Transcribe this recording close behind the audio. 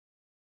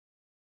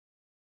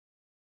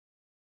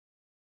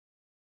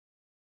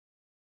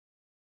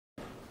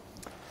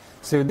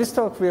So this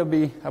talk will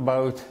be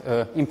about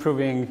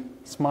improving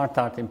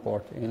SmartArt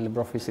import in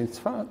LibreOffice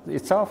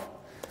itself.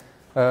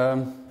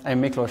 I'm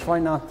Miklos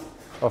Vajna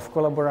of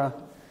Collabora,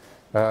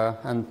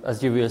 and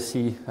as you will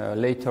see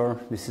later,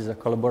 this is a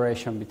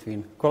collaboration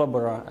between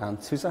Collabora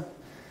and SUSE.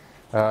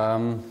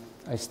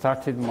 I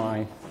started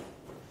my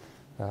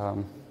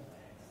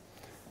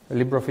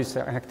LibreOffice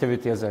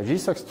activity as a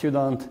GSOC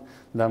student,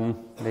 then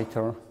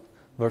later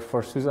worked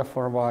for SUSE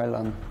for a while,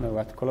 and now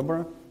at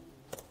Collabora.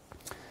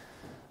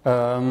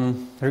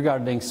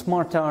 Regarding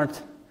SmartArt,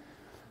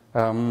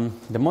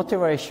 the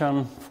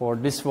motivation for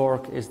this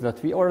work is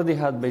that we already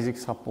had basic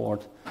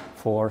support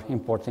for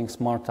importing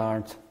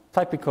SmartArt,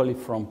 typically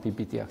from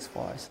PPTX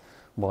files,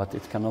 but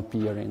it can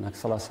appear in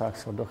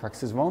XLSX or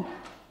docx as well.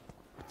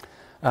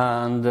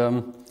 And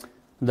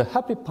the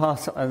happy part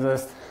is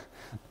that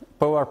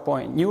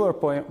newer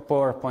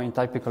PowerPoint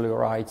typically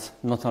writes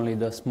not only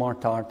the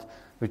SmartArt,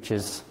 which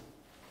is,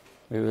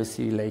 we will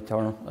see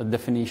later, a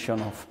definition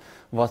of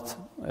what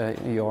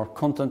your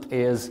content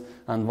is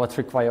and what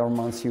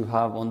requirements you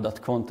have on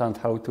that content,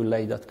 how to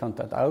lay that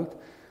content out.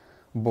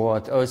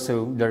 But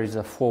also there is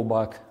a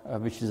fallback,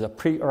 which is a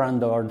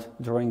pre-rendered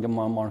drawing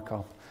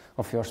markup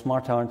of your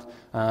SmartArt,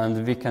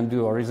 and we can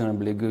do a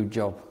reasonably good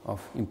job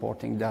of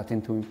importing that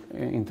into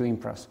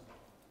Impress.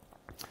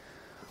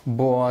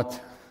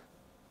 But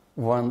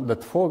when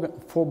that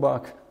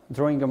fallback,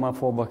 drawing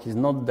fallback is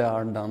not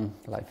there, then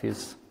life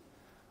is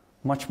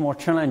much more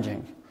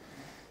challenging.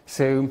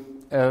 So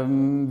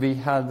we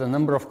had a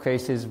number of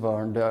cases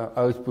where the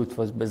output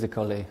was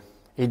basically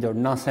either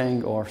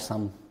nothing or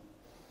some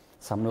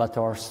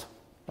letters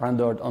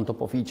rendered on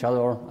top of each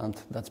other, and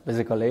that's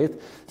basically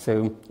it.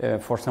 So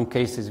for some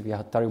cases we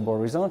had terrible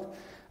result,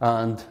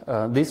 and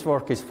this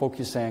work is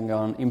focusing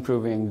on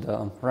improving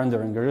the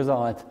rendering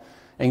result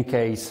in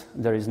case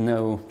there is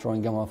no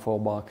drawing gamma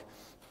fallback.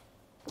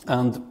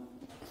 And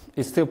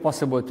it's still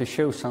possible to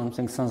show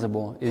something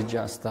sensible. It's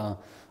just a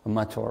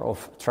matter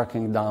of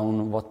tracking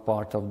down what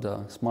part of the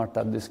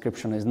SmartArt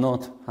description is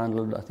not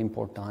handled at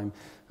import time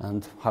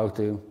and how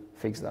to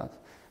fix that.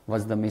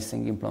 What's the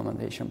missing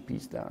implementation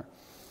piece there?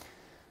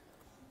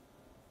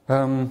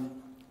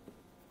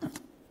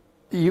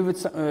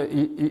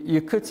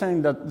 You could say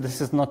that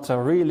this is not a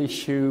real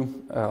issue.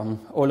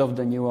 All of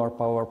the newer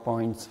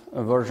PowerPoint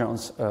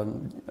versions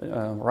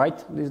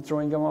write this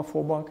drawing gamma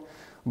fallback.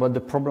 But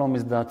the problem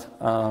is that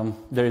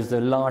there is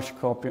a large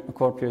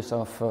corpus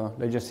of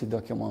legacy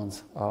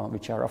documents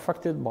which are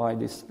affected by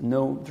this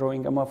no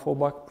drawing gamma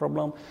fallback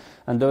problem.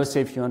 And also,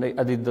 if you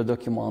edit the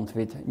document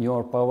with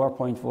newer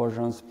PowerPoint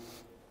versions,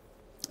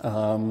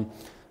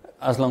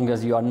 as long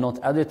as you are not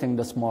editing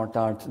the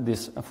SmartArt,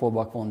 this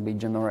fallback won't be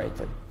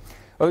generated.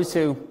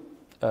 Also,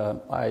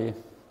 I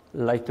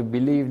like to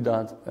believe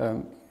that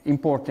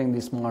importing the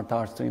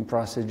SmartArt to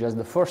Impress is just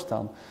the first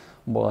step.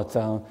 But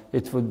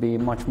it would be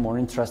much more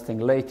interesting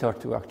later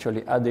to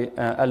actually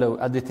allow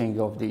editing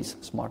of these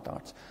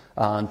SmartArts.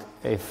 And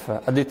if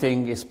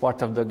editing is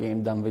part of the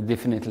game, then we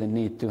definitely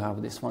need to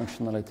have this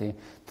functionality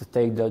to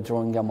take the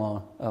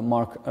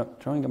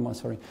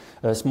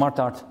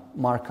SmartArt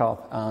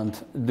markup and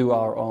do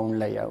our own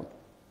layout.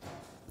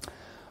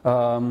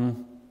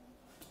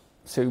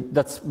 So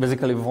that's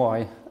basically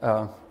why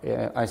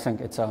I think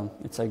it's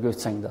a good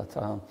thing that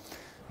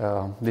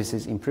this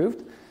is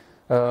improved.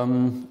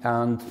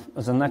 And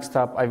as a next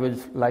step, I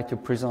would like to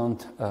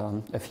present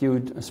a few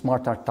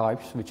SmartArt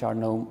types which are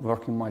now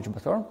working much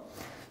better.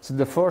 So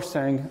the first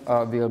thing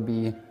will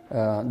be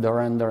the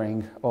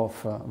rendering of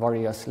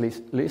various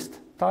list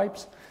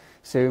types.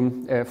 So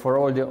for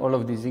all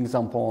of these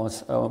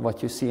examples,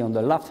 what you see on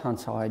the left-hand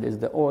side is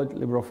the old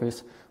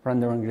LibreOffice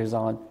rendering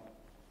result,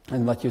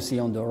 and what you see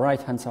on the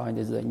right-hand side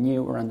is the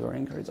new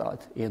rendering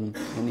result in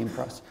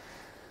Impress.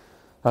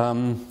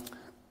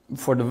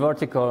 For the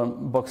vertical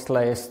box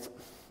list,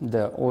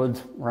 the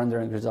old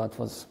rendering result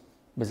was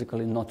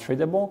basically not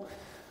readable.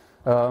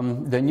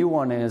 The new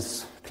one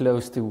is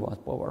close to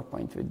what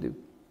PowerPoint would do.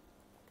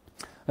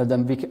 And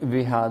then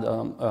we had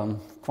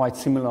quite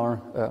similar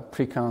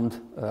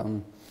pre-canned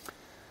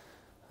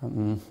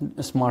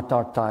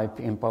SmartArt type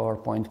in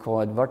PowerPoint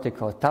called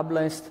vertical tab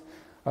list.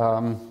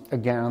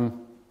 Again,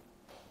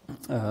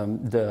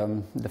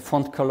 the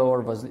font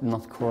color was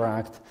not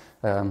correct.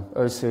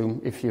 Also,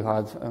 if you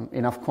had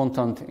enough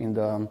content in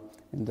the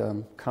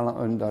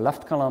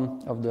left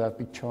column of the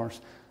pictures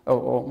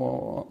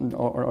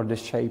or the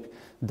shape,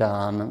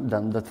 then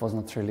that was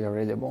not really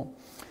readable.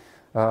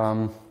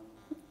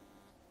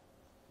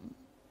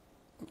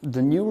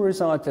 The new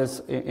result is,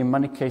 in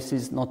many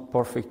cases, not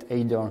perfect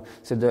either.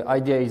 So the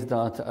idea is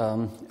that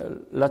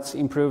let's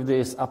improve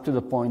this up to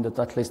the point that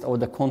at least all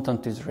the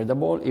content is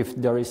readable. If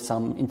there is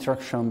some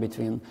interaction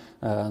between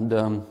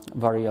the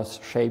various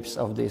shapes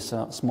of this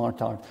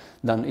SmartArt,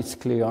 then it's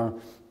clear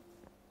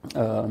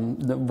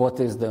what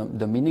is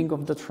the meaning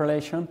of that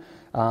relation,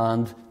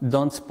 and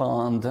don't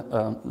spend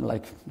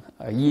like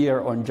a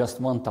year on just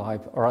one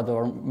type,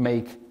 rather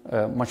make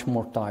much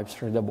more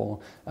types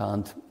readable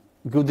and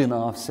good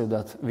enough so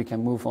that we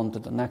can move on to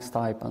the next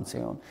type and so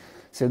on.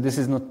 So this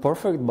is not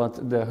perfect,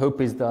 but the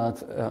hope is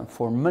that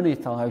for many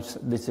types,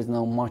 this is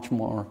now much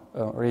more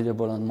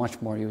readable and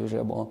much more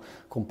usable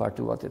compared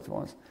to what it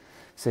was.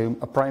 So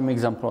a prime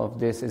example of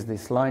this is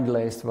this line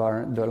list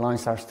where the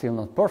lines are still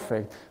not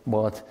perfect,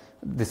 but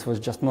this was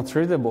just not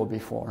readable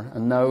before.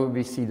 And now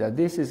we see that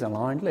this is a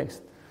lined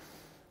list.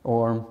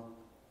 Or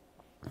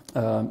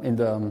in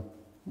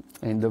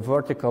the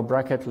vertical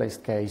bracket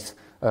list case,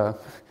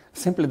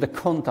 simply the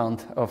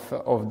content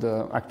of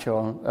the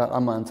actual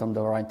element on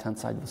the right-hand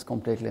side was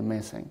completely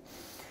missing.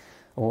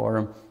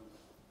 Or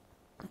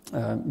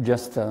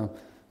just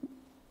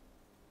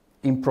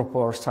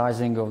improper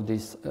sizing of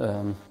these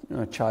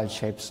child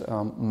shapes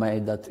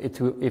made that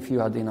if you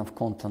had enough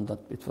content, that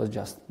it was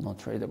just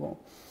not readable.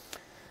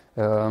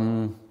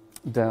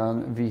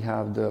 Then we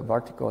have the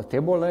vertical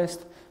table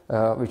list,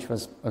 which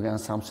was again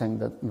something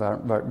that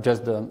where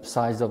just the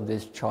size of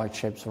these child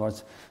shapes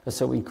was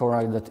so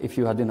incorrect that if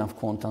you had enough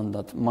content,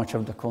 that much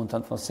of the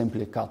content was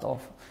simply cut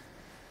off.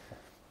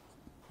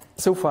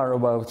 So far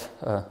about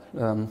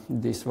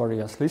these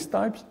various list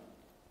types.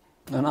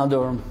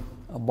 Another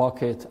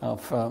bucket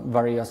of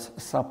various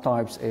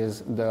subtypes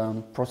is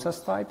the process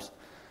types,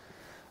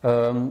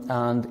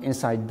 and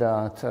inside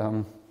that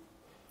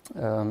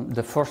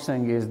the first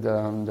thing is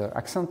the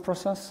accent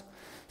process.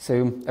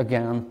 So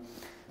again,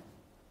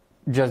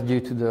 just due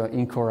to the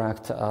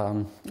incorrect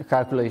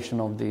calculation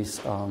of these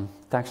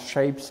text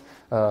shapes,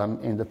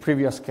 in the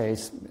previous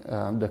case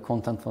the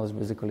content was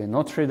basically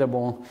not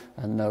readable,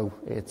 and now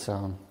it's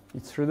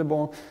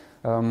readable.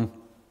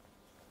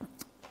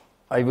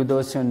 I would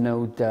also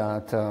note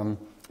that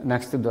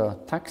next to the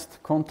text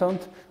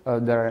content,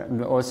 there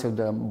also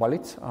the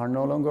bullets are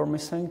no longer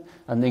missing.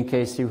 And in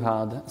case you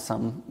had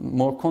some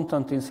more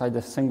content inside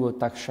a single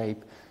text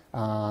shape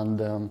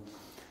and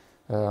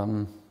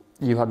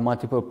you had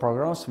multiple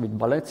paragraphs with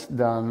bullets,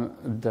 then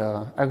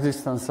the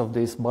existence of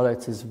these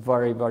bullets is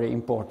very, very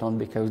important,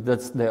 because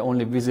that's the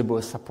only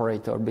visible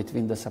separator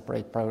between the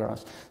separate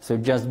paragraphs. So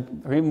just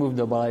remove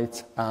the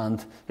bullets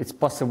and it's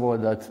possible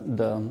that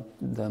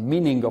the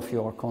meaning of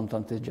your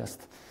content is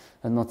just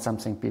not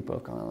something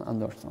people can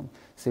understand.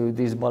 So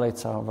these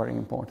bullets are very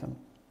important.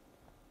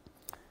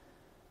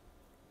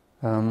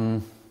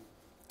 Then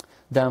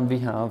we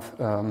have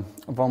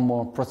one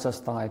more process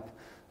type,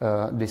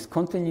 this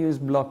continuous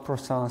block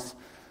process,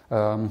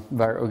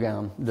 where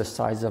again the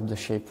size of the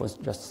shape was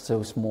just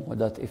so small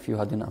that if you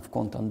had enough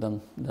content,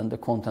 then the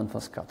content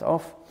was cut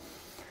off.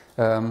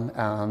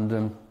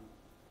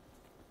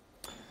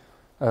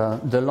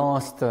 The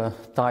last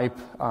type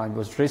I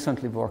was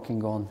recently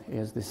working on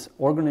is this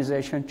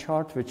organization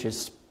chart, which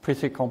is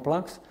pretty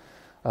complex.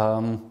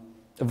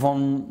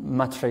 One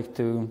metric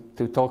to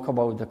talk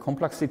about the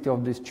complexity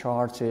of this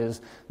chart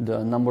is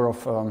the number of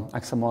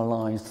XML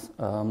lines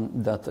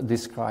that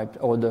described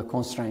all the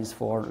constraints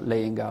for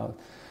laying out.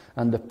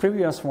 And the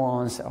previous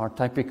ones are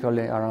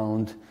typically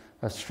around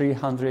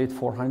 300,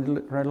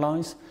 400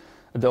 lines.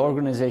 The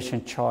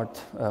organization chart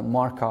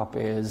markup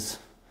is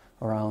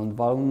around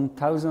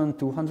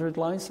 1,200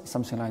 lines,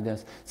 something like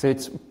this. So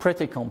it's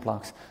pretty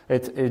complex.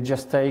 It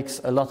just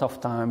takes a lot of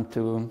time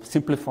to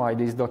simplify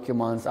these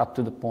documents up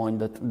to the point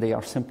that they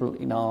are simple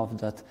enough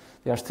that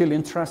they are still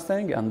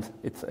interesting, and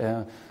it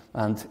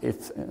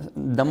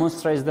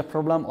demonstrates the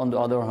problem. On the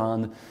other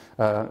hand,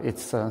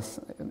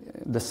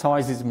 the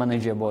size is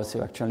manageable,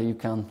 so actually you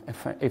can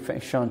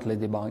efficiently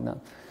debug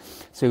them.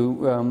 So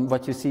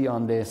what you see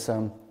on this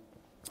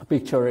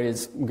picture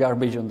is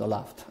garbage on the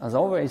left, as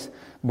always,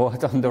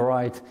 but on the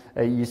right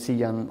you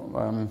see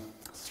a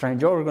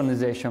strange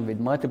organization with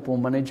multiple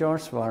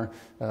managers, where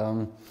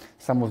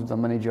some of the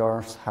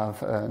managers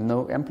have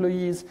no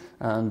employees,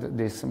 and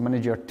this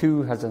manager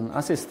 2 has an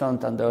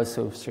assistant and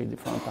also 3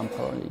 different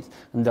employees.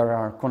 And there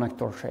are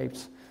connector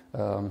shapes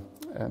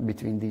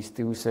between these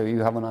two, so you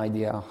have an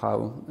idea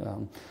how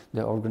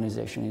the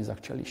organization is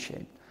actually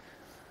shaped.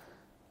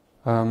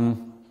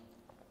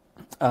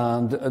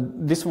 And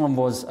this one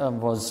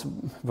was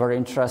very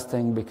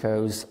interesting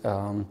because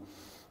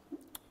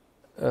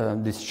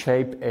this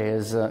shape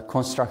is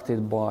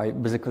constructed by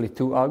basically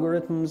 2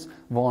 algorithms.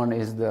 One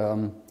is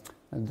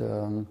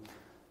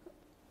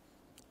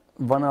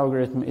one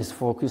algorithm is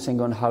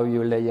focusing on how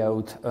you lay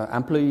out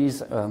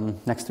employees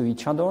next to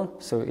each other,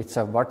 so it's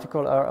a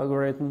vertical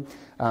algorithm,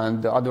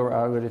 and the other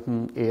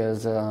algorithm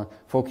is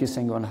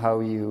focusing on how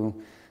you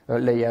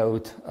lay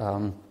out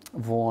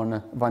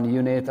one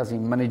unit, as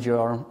in manager,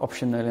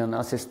 optionally an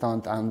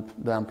assistant, and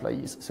the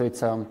employees. So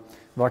it's a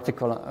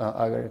vertical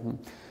algorithm.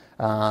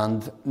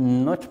 And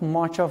not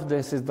much of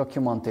this is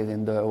documented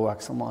in the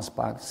OXML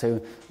spec. So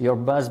your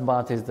best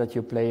bet is that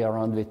you play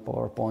around with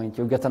PowerPoint.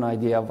 You get an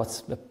idea of what's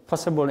the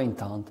possible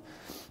intent.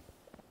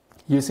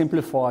 You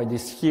simplify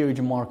this huge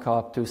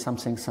markup to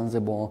something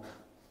sensible,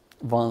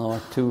 100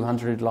 or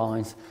 200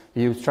 lines.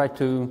 You try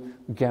to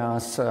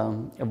guess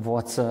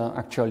what's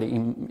actually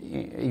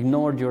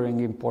ignored during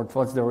import.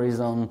 What's the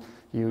reason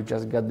you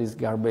just get this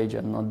garbage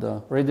and not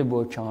the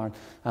readable chart,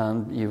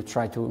 and you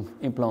try to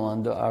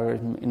implement the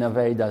algorithm in a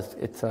way that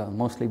it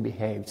mostly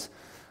behaves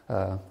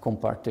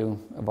compared to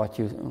what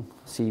you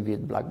see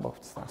with black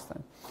box last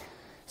time.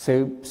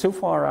 So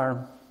far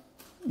are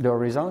the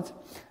results,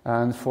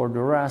 and for the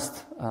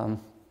rest,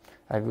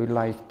 I would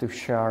like to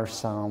share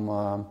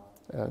some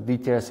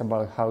details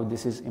about how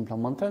this is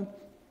implemented.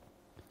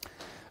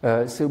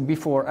 So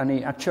before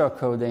any actual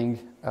coding,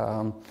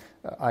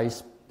 I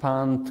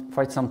spent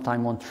quite some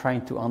time on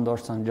trying to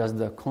understand just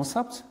the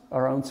concepts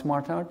around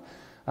SmartArt,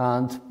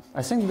 and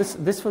I think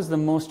this was the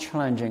most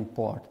challenging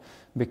part,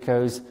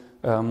 because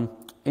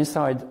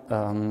inside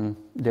the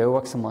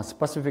XML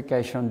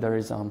specification there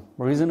is a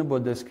reasonable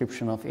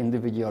description of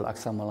individual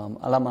XML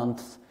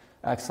elements,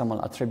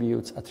 XML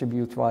attributes,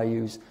 attribute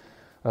values,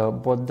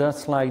 but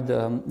that's like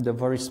the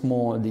very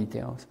small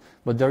details.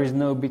 But there is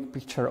no big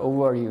picture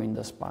overview in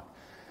the spec.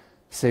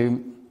 So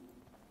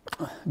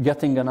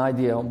getting an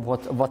idea of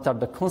what are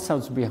the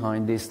concepts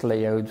behind this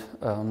layout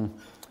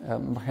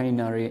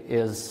machinery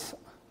is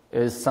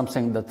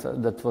something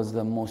that was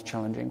the most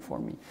challenging for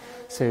me.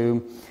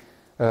 So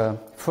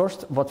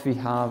first, what we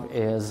have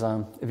is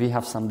we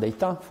have some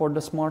data for the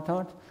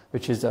SmartArt,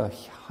 which is a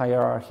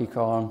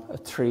hierarchical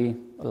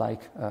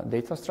tree-like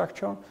data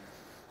structure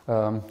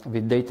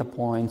with data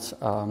points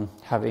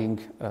having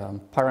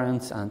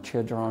parents and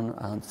children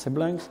and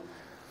siblings.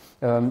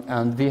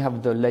 And we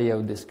have the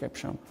layout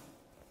description.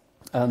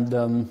 And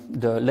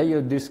the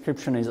layout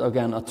description is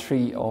again a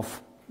tree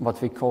of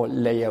what we call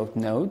layout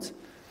nodes.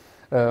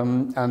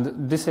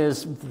 And this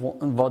is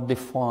what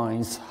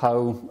defines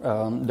how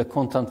the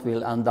content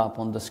will end up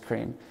on the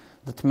screen.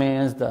 That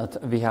means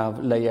that we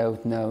have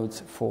layout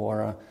nodes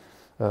for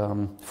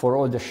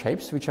all the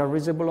shapes which are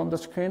visible on the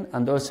screen,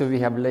 and also we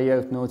have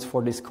layout nodes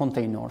for these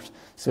containers.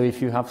 So if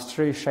you have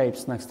 3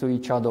 shapes next to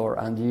each other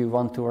and you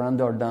want to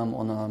render them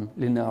on a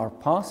linear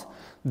path,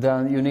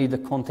 then you need a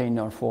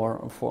container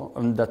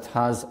that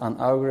has an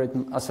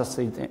algorithm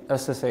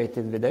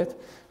associated with it,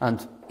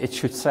 and it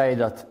should say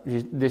that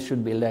this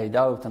should be laid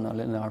out on a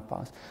linear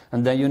path.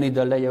 And then you need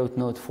a layout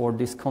node for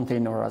this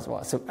container as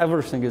well. So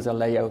everything is a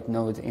layout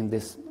node in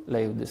this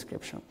layout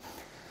description.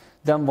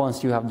 Then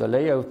once you have the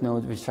layout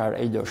nodes, which are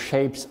either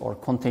shapes or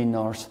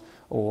containers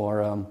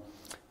or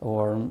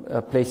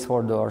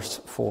placeholders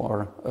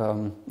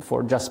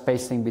for just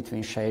spacing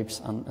between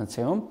shapes and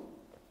so on.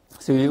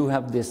 So you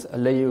have this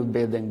layout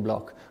building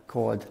block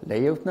called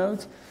layout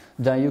nodes.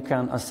 Then you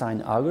can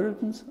assign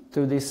algorithms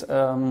to these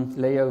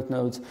layout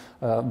nodes,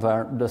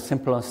 where the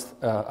simplest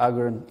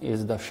algorithm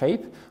is the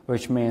shape,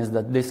 which means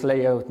that this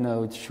layout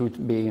node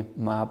should be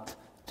mapped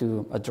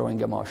to a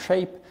drawing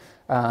shape,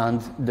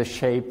 and the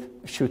shape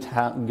should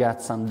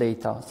get some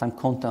data, some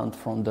content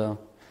from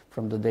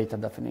the data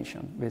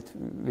definition.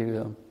 We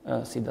will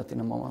see that in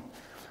a moment.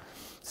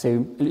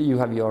 So you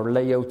have your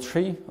layout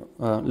tree,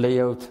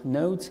 layout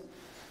nodes,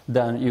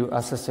 then you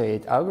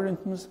associate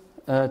algorithms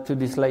to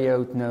these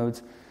layout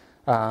nodes,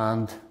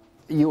 and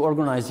you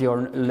organize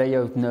your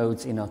layout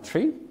nodes in a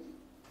tree.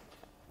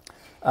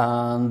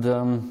 And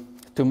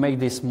to make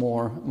this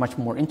much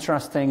more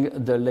interesting,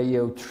 the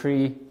layout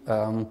tree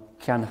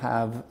can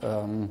have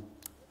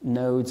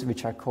nodes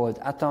which are called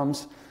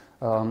atoms,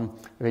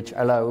 which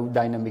allow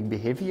dynamic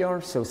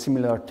behavior. So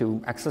similar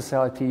to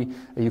XSLT,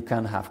 you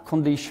can have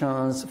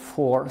conditions,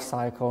 for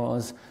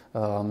cycles,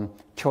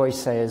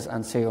 choices,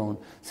 and so on.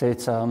 So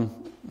it's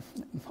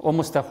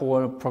almost a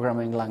whole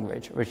programming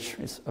language, which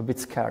is a bit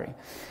scary.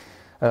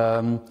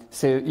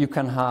 So you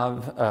can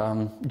have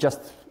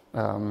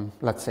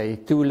let's say,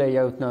 2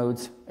 layout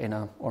nodes in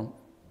a,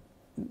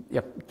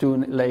 two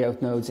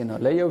layout nodes in a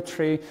layout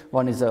tree.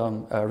 One is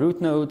a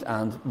root node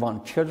and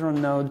one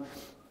children node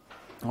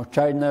or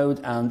child node,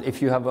 and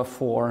if you have a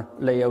 4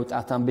 layout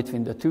atom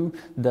between the two,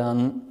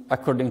 then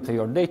according to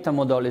your data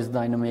model is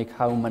dynamic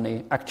how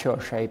many actual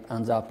shape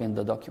ends up in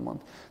the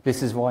document.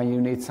 This is why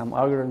you need some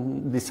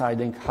algorithm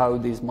deciding how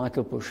these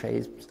multiple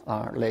shapes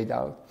are laid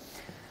out.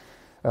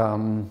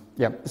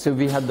 So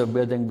we had the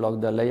building block,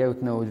 the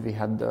layout node, we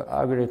had the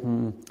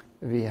algorithm,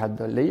 we had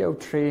the layout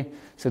tree.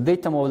 So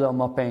data model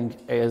mapping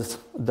is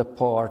the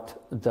part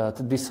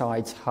that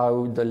decides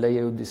how the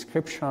layout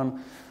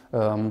description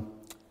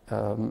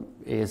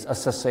is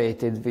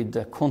associated with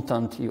the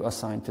content you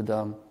assign to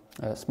the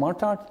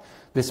SmartArt.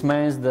 This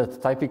means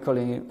that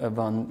typically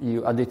when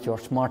you edit your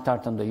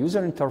SmartArt on the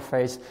user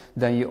interface,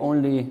 then you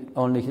only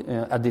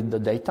edit the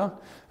data,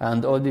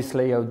 and all these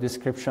layout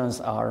descriptions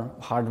are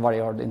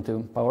hardwired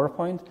into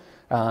PowerPoint,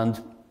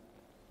 and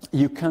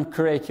you can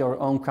create your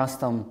own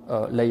custom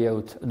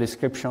layout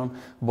description,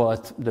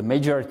 but the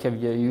majority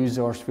of your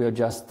users will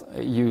just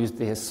use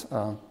this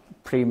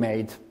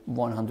pre-made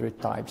 100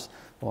 types,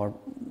 or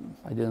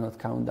I did not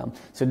count them.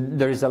 So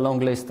there is a long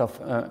list of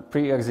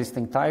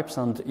pre-existing types,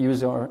 and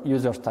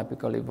users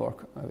typically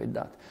work with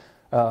that.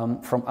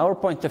 From our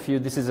point of view,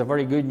 this is a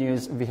very good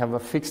news. We have a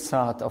fixed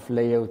set of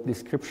layout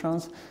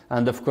descriptions,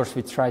 and of course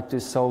we try to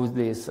solve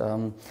these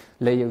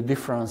layout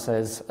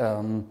differences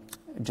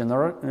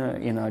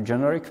in a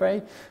generic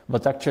way,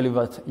 but actually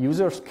what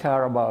users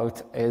care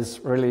about is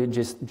really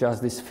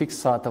just this fixed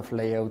set of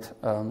layout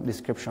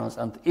descriptions,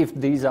 and if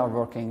these are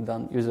working,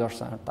 then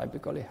users are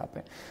typically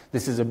happy.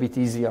 This is a bit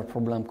easier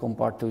problem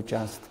compared to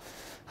just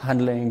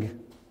handling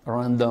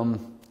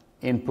random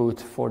input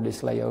for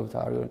this layout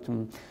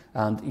algorithm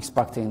and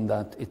expecting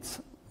that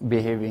it's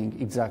behaving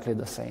exactly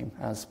the same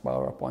as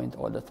PowerPoint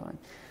all the time.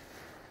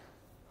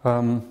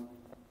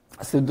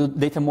 So the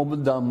data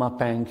model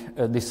mapping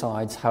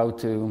decides how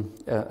to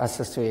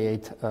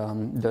associate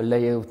the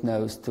layout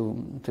nodes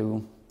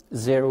to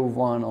 0,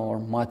 1, or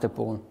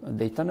multiple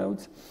data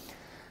nodes.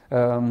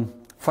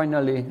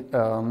 Finally,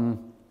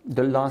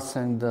 the last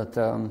thing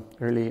that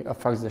really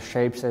affects the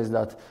shapes is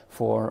that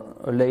for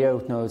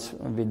layout nodes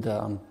with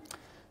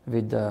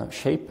the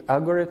shape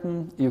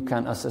algorithm, you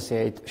can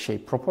associate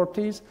shape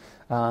properties,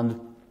 and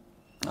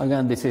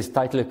again, this is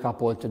tightly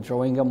coupled to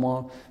drawing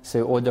gamma,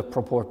 so all the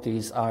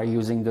properties are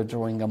using the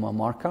drawing gamma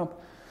markup.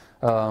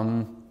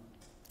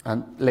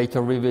 And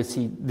later we will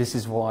see this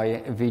is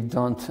why we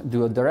don't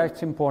do a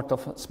direct import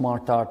of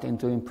SmartArt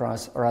into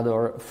Impress.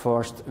 Rather,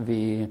 first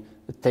we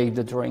take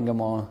the drawing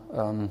gamma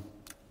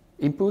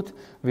input,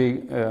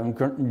 we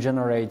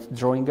generate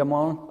drawing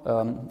gamma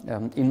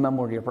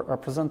in-memory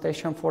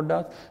representation for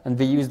that, and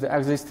we use the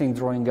existing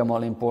drawing gamma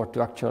import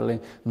to actually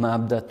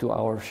map that to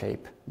our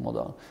shape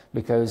model,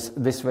 because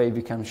this way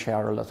we can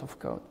share a lot of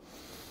code.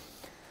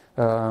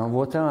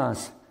 What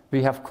else?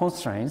 We have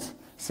constraints.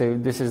 So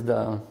this is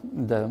the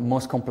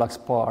most complex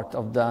part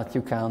of that.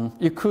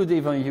 You could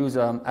even use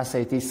an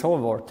SAT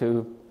solver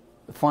to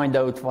find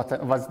out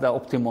what's the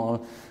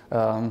optimal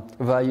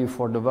value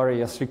for the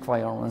various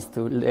requirements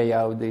to lay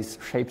out these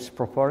shapes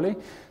properly.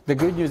 The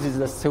good news is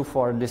that so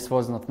far this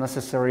was not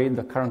necessary.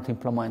 The current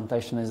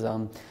implementation is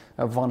a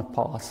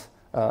one-pass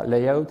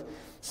layout,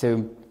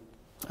 so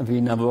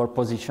we never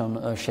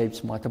position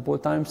shapes multiple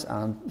times,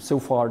 and so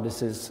far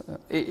this is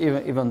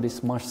even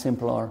this much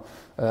simpler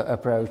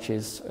approach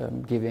is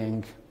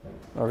giving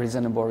a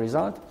reasonable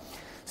result.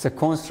 So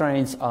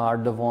constraints are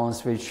the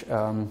ones which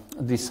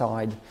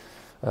decide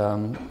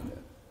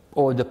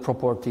all the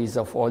properties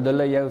of all the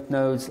layout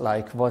nodes,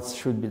 like what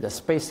should be the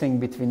spacing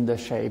between the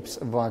shapes,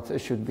 what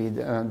should be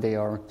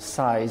their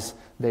size,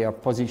 their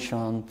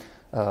position,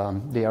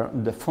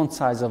 the font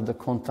size of the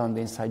content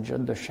inside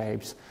the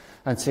shapes,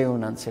 and so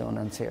on and so on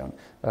and so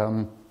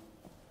on.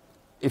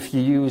 If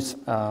you use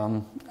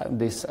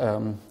this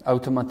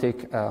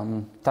automatic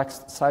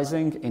text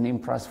sizing in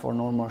Impress for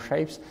normal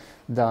shapes,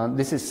 then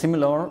this is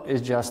similar.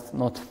 It's just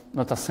not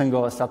a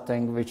single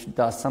setting which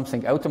does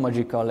something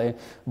automatically,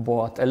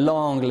 but a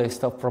long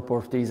list of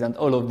properties, and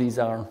all of these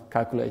are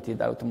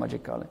calculated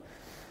automatically.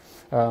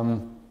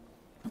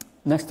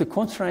 Next to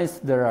constraints,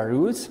 there are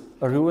rules.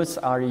 Rules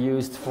are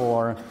used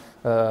for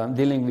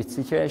dealing with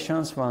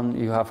situations when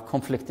you have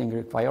conflicting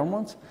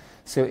requirements.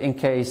 So in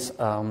case,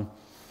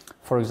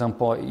 for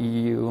example,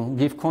 you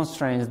give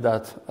constraints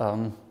that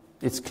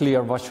it's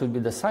clear what should be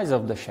the size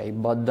of the shape,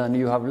 but then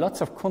you have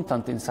lots of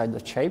content inside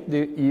the shape,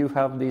 you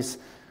have this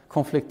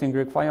conflicting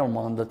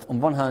requirement that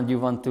on one hand you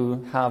want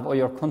to have all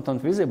your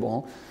content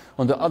visible,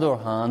 on the other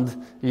hand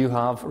you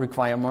have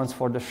requirements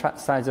for the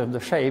size of the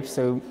shape,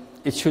 so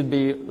it should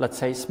be, let's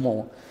say,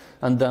 small.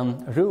 And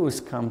then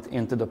rules come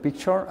into the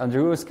picture, and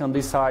rules can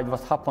decide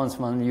what happens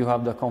when you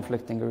have the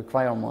conflicting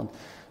requirement.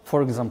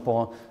 For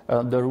example,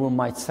 the rule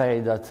might say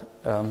that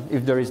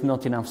if there is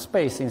not enough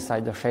space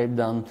inside the shape,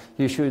 then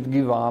you should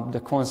give up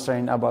the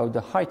constraint about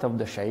the height of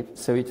the shape,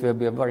 so it will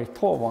be a very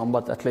tall one,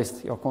 but at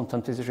least your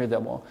content is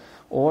readable.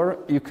 Or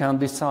you can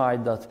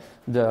decide that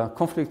the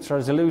conflict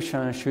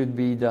resolution should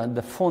be that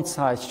the font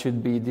size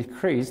should be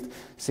decreased,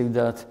 so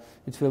that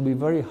it will be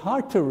very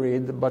hard to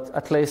read, but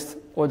at least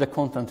all the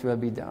content will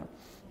be there.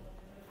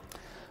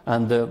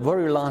 And the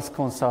very last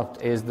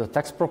concept is the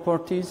text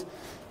properties.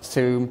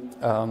 So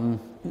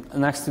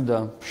next to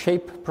the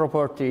shape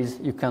properties,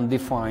 you can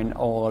define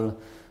all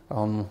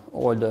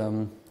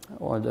the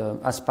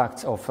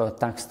aspects of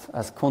text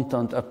as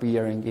content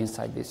appearing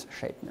inside these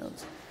shape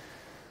nodes.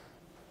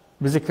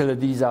 Basically,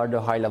 these are the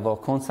high-level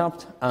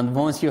concepts, and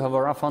once you have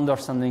a rough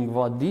understanding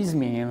what these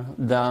mean,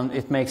 then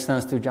it makes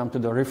sense to jump to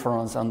the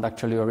reference and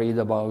actually read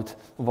about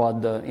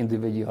what the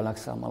individual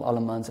XML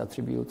elements,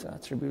 attribute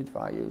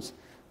values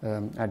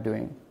are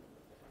doing.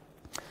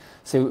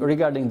 So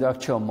regarding the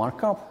actual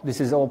markup, this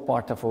is all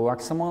part of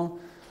OXML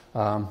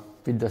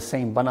with the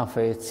same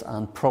benefits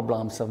and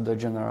problems of the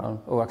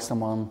general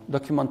OXML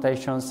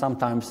documentation.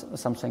 Sometimes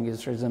something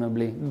is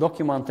reasonably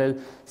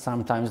documented,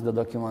 sometimes the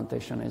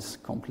documentation is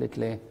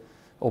completely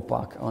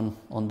opaque on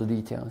the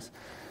details.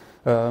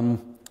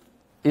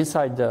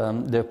 Inside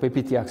the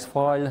PPTX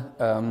file,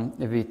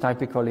 we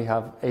typically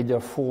have either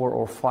 4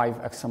 or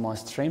 5 XML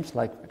streams,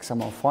 like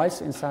XML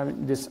files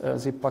inside this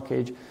zip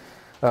package.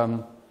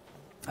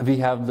 We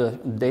have the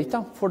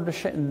data for the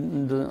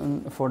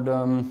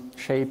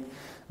shape.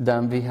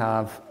 Then we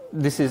have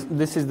this is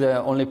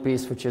the only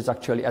piece which is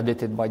actually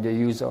edited by the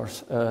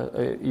users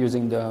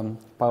using the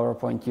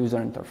PowerPoint user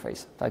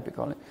interface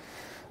typically.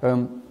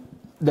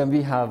 Then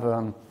we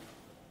have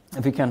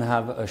we can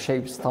have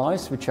shape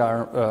styles which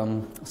are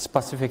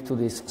specific to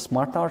this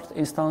SmartArt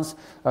instance.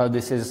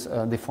 This is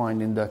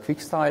defined in the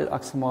quick style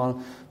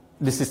XML.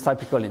 This is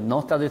typically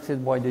not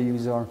edited by the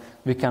user.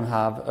 We can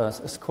have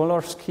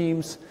color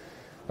schemes.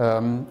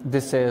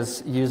 This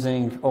is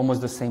using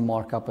almost the same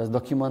markup as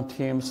document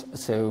themes.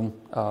 So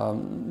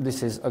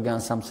this is again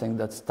something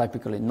that's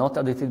typically not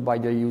edited by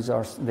the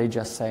users. They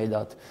just say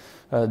that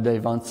they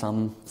want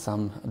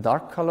some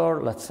dark color,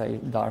 let's say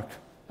dark.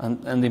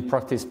 And in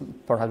practice,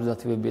 perhaps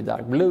that will be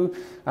dark blue,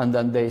 and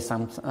then they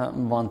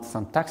want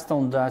some text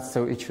on that,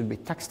 so it should be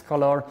text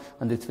color,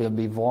 and it will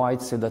be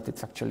white, so that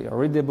it's actually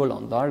readable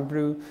on dark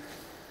blue.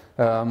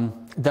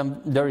 Then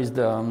there is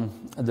the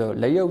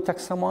layout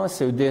XML.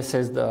 So this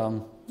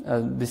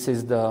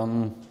is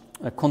the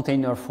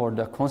container for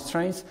the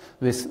constraints.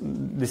 This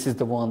is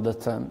the one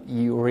that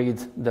you read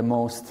the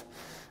most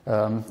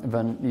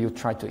when you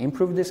try to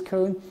improve this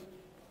code.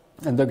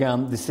 And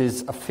again, this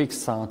is a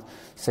fixed sound.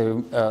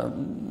 So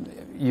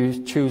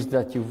you choose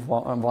that you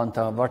want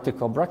a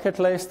vertical bracket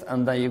list,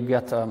 and then you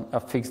get a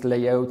fixed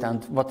layout,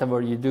 and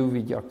whatever you do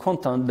with your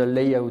content, the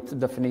layout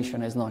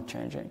definition is not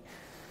changing.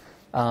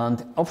 And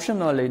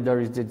optionally,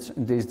 there is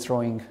this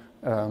drawing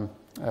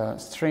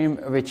stream,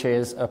 which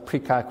is a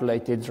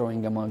pre-calculated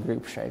drawing among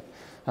group shape.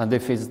 And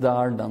if it's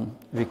there, then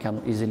we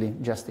can easily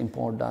just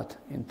import that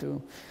into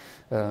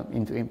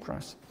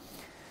Impress.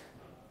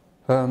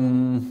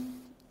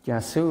 Yeah,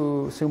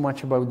 so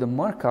much about the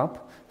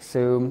markup.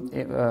 So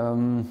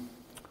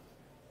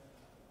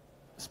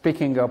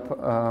speaking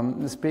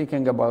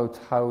about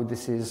how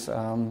this is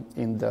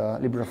in the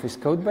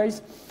LibreOffice code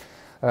base,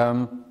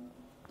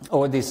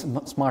 all this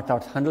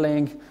SmartArt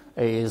handling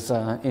is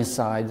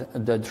inside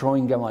the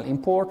drawing ML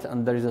import,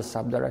 and there is a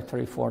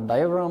subdirectory for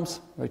diagrams,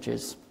 which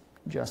is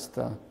just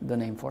the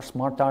name for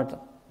SmartArt.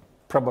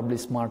 Probably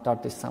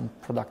SmartArt is some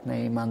product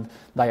name, and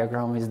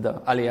diagram is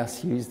the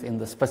alias used in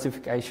the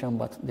specification,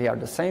 but they are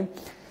the same.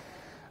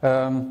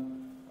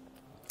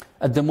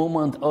 At the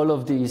moment, all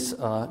of these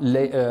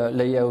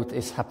layout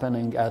is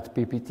happening at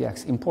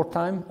PPTX import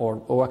time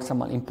or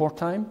OXML import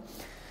time.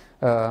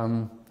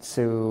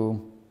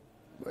 So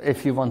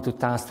if you want to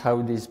test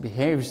how this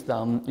behaves,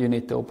 then you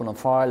need to open a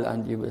file,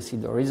 and you will see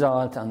the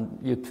result, and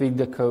you tweak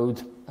the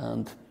code,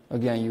 and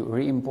again you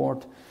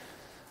re-import.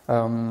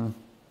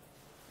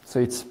 So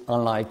it's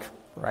unlike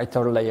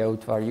writer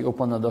layout, where you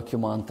open a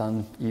document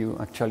and you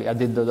actually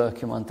edit the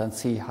document and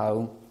see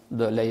how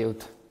the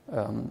layout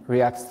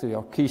reacts to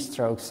your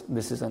keystrokes.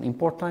 This is an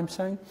import time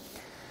thing.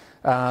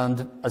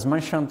 And as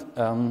mentioned,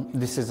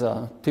 this is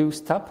a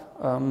two-step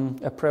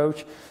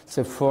approach.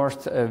 So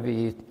first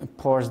we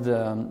parse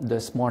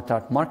the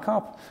SmartArt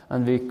markup,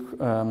 and we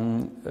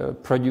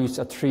produce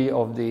a tree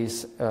of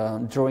these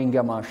drawing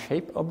ML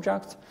shape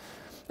objects.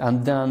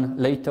 And then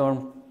later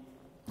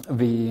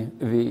we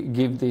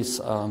give this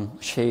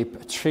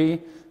shape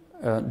tree,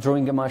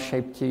 drawing ML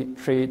shape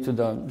tree to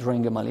the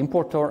drawing ML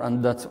importer,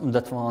 and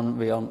that one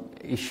will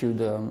issue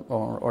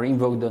or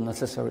invoke the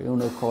necessary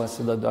UNO calls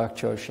so that the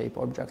actual shape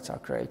objects are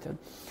created.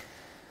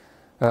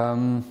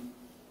 So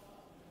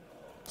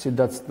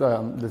that's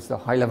the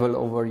high-level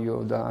overview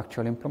of the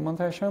actual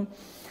implementation.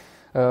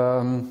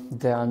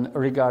 Then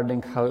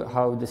regarding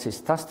how this is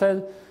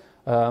tested,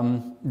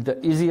 the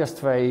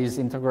easiest way is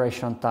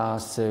integration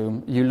tasks.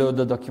 So you load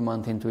the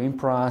document into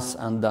Impress,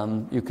 and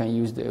then you can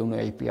use the UNO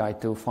API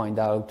to find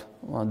out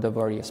the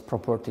various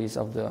properties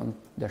of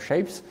the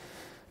shapes.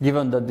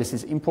 Given that this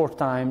is import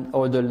time,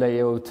 all the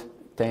layout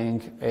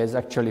thing is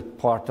actually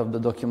part of the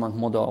document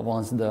model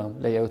once the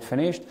layout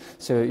finished.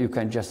 So you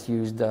can just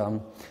use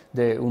the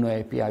UNO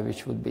API,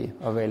 which would be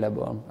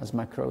available as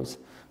macros,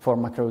 for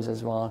macros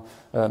as well,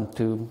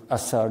 to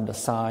assert the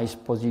size,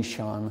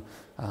 position,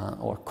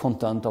 or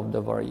content of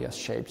the various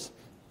shapes.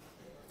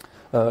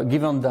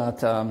 Given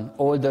that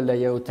all the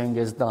layouting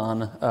is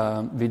done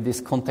with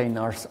these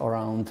containers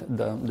around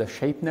the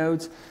shape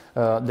nodes,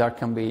 there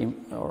can be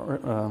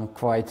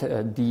quite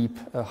a deep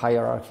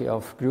hierarchy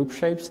of group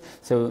shapes.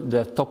 So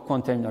the top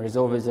container is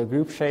always a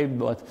group shape,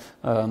 but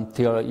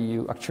till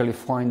you actually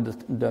find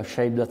the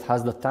shape that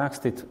has the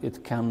text,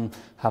 it can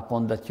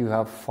happen that you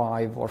have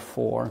 5 or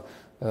 4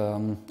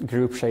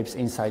 group shapes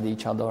inside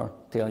each other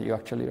till you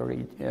actually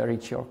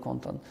reach your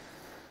content.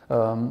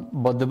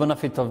 But the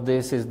benefit of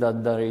this is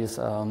that there is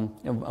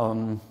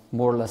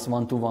more or less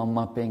one-to-one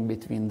mapping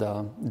between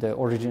the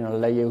original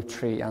layout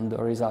tree and the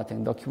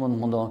resulting document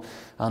model,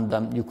 and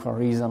then you can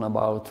reason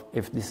about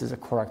if this is a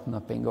correct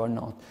mapping or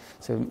not.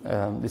 So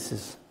this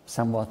is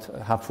somewhat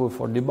helpful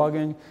for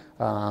debugging,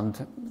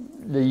 and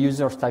the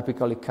users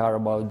typically care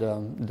about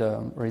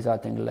the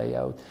resulting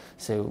layout,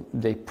 so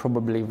they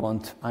probably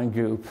want to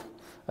ungroup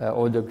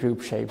all the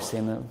group shapes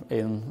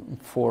in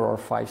 4 or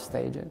 5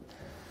 stages.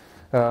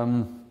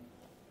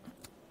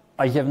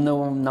 I have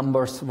no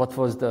numbers what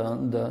was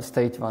the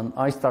state when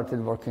I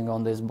started working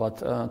on this,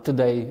 but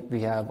today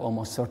we have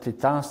almost 30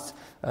 tasks,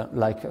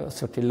 like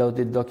 30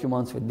 loaded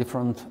documents with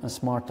different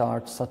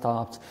SmartArt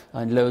setups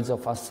and loads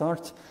of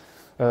asserts.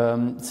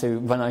 So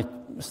when I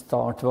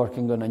start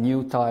working on a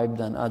new type,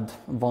 then add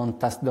one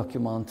test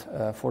document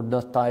for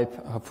that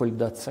type. Hopefully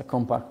that's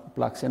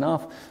complex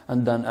enough.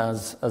 And then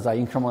as I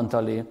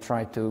incrementally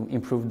try to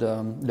improve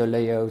the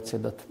layout so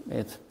that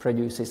it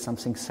produces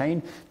something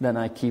sane, then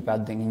I keep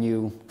adding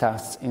new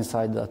tests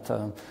inside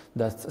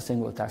that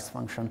single test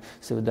function.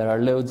 So there are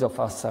loads of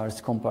assets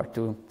compared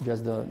to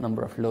just the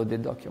number of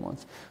loaded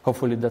documents.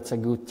 Hopefully that's a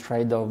good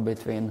trade-off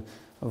between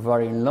a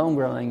very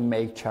long-running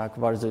make check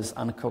versus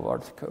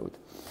uncovered code.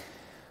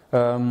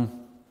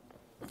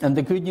 And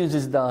the good news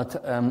is that,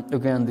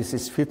 again, this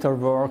is filter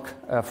work,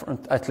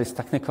 at least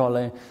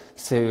technically,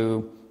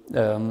 so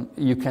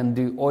you can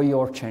do all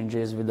your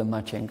changes with the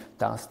matching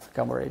test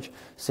coverage.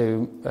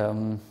 So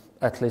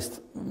at least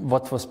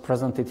what was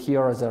presented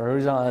here as a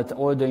result,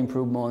 all the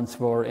improvements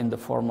were in the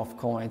form of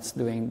commits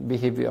doing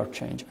behavior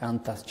change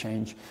and test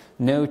change,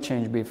 no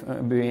change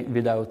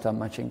without a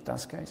matching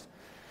test case.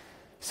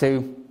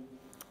 So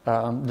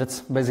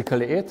that's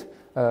basically it.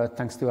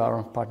 Thanks to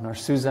our partner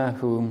SUSE,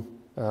 who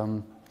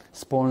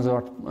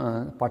sponsored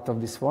part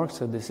of this work,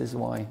 so this is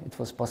why it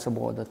was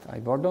possible that I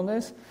worked on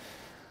this.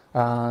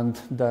 And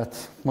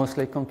that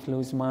mostly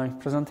concludes my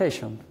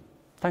presentation.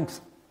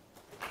 Thanks.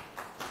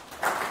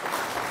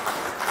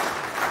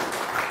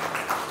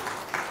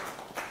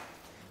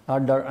 Are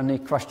there any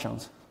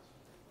questions?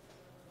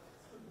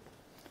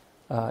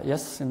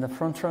 Yes, in the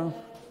front row,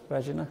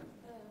 Vajna.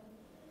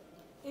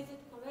 Is it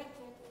correct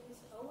that it is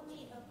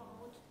only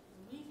about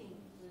reading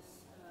this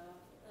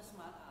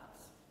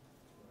SmartArt?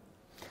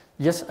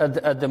 Yes,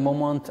 at the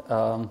moment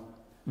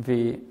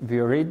we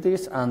read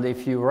this, and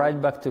if you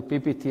write back to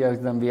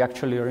PPTX, then we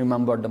actually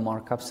remember the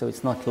markup, so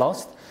it's not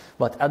lost.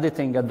 But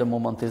editing at the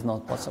moment is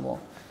not possible.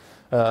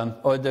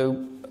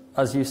 Although,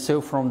 as you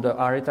saw from the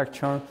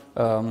architecture,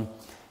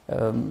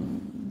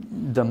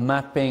 the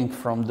mapping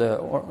from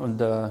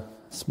the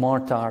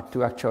SmartArt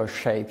to actual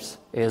shapes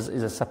is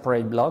a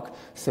separate block.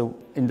 So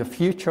in the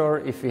future,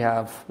 if we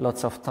have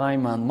lots of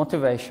time and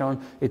motivation,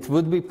 it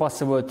would be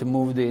possible to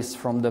move this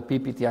from the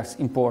PPTX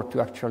import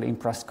to actually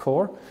Impress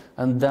core.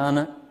 And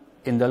then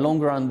in the long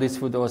run, this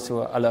would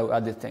also allow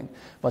editing.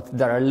 But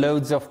there are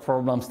loads of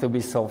problems to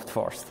be solved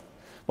first.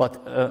 But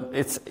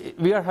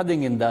we are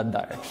heading in that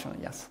direction,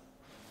 yes.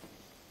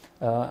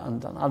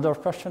 And another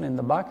question in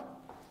the back.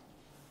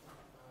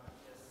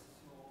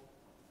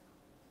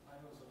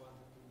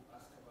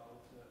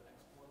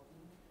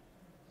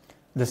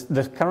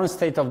 The current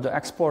state of the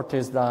export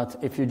is that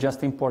if you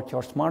just import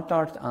your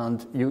SmartArt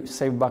and you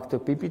save back to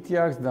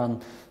PPTX,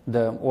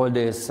 then all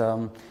this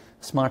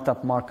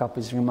SmartArt markup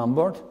is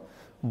remembered,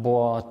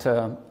 but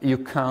you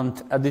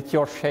can't edit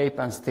your shape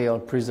and still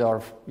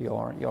preserve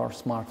your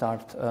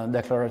SmartArt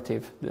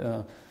declarative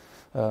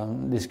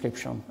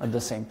description at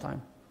the same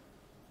time.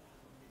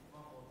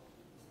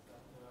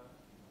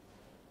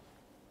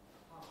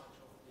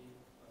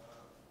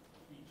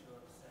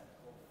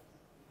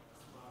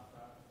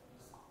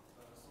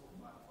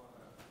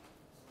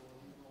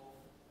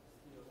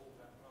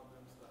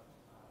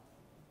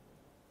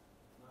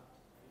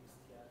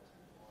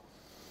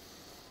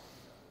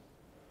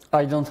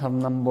 I don't have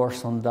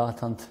numbers on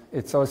that, and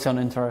it's also an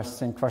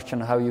interesting question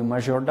how you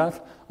measure that.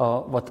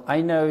 What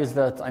I know is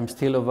that I'm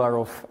still aware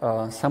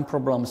of some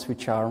problems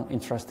which are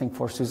interesting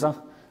for SUSE,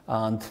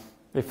 and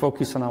we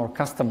focus on our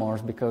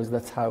customers because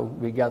that's how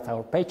we get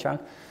our paycheck.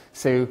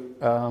 So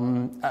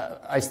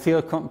I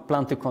still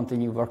plan to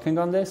continue working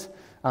on this,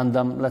 and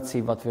let's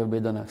see what will be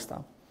the next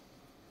step.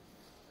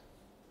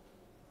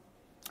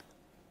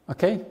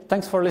 Okay,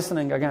 thanks for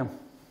listening again.